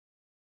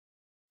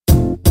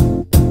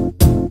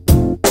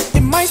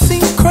might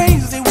seem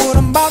crazy what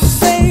I'm about to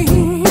say.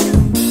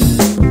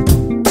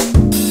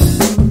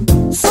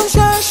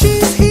 Sunshine,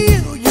 she's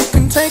here, you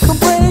can take a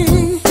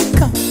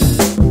break.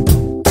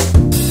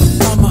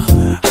 I'm a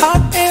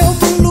hot air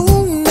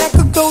balloon that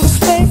could go to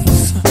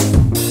space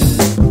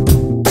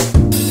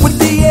with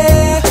the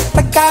air,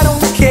 like I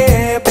don't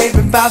care,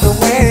 baby, by the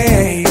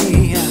way.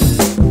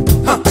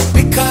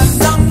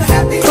 Because I'm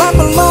happy. Clap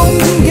along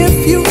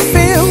if you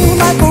feel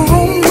like a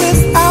room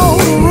without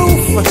a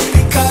roof.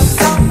 Because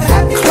I'm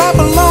happy. Clap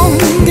along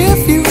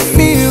if you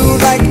feel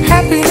like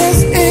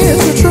happiness is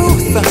the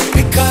truth.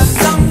 Because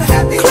I'm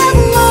happy. Clap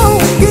along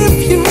if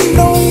you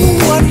know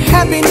what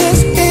happiness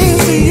is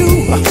to you.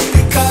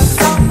 Because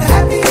I'm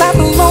happy. Clap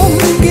along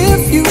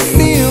if you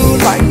feel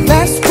like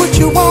that's what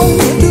you want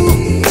to do.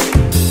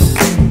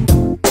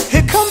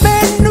 Here come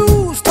bad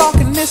news,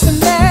 talking this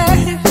and that.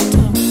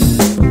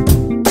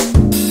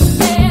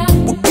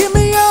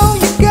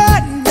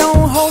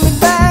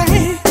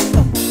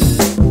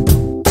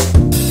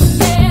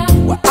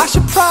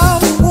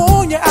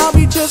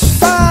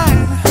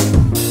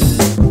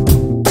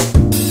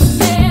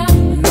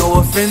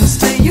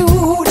 To you,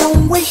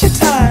 don't waste your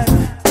time.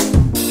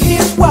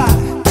 Here's why.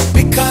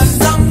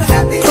 Because I'm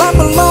happy. Clap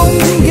along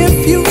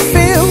if you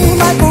feel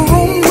like a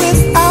room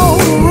without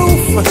a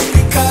roof.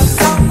 Because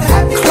I'm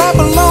happy. Clap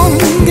along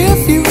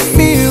if you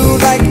feel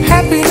like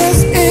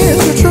happiness is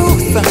the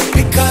truth.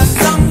 Because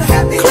I'm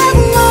happy. Clap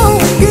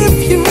along if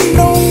you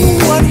know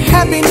what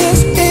happiness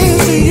is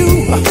to you.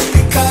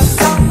 Because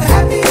I'm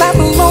happy. Clap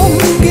along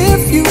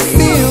if you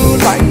feel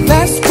like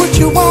that's what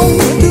you want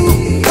to do.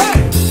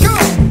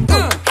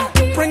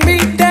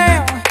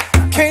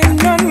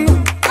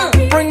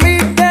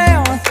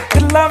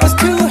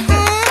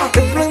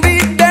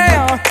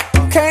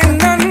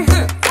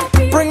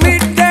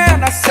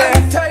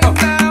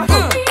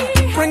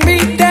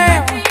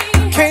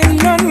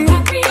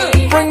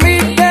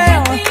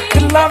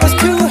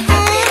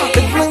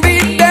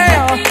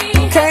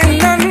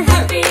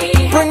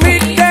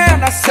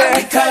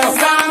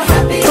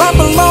 Clap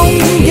along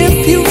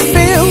if you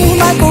feel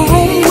like a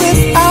room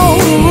without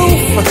a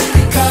roof.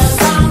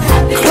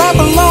 Clap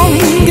along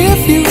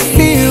if you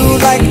feel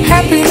like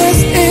happiness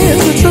is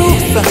the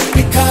truth.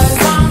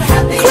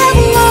 Clap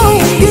along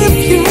if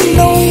you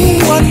know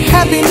what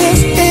happiness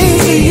is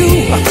to you.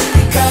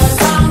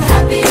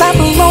 Clap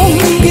along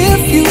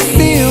if you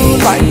feel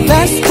like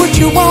that's what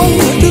you want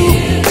to do.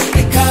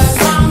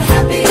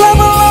 Clap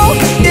along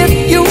if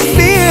you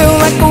feel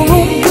like a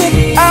room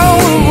without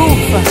a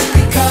roof.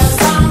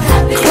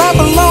 Clap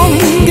along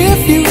if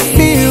you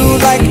feel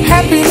like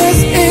happiness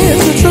is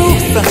the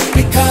truth.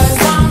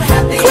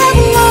 Clap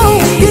along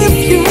if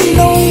you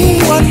know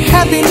what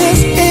happiness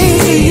is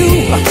to you.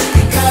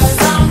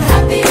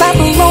 Clap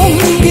along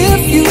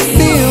if you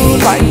feel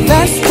like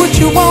that's what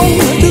you want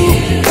to do.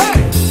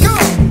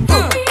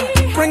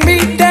 Bring me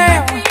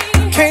down,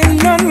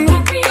 can't none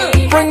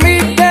bring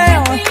me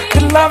down.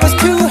 The love is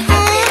too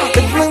high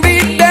to bring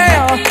me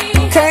down.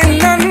 Can't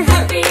none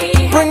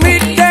bring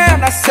me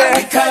down. I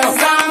said, 'cause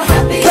I'm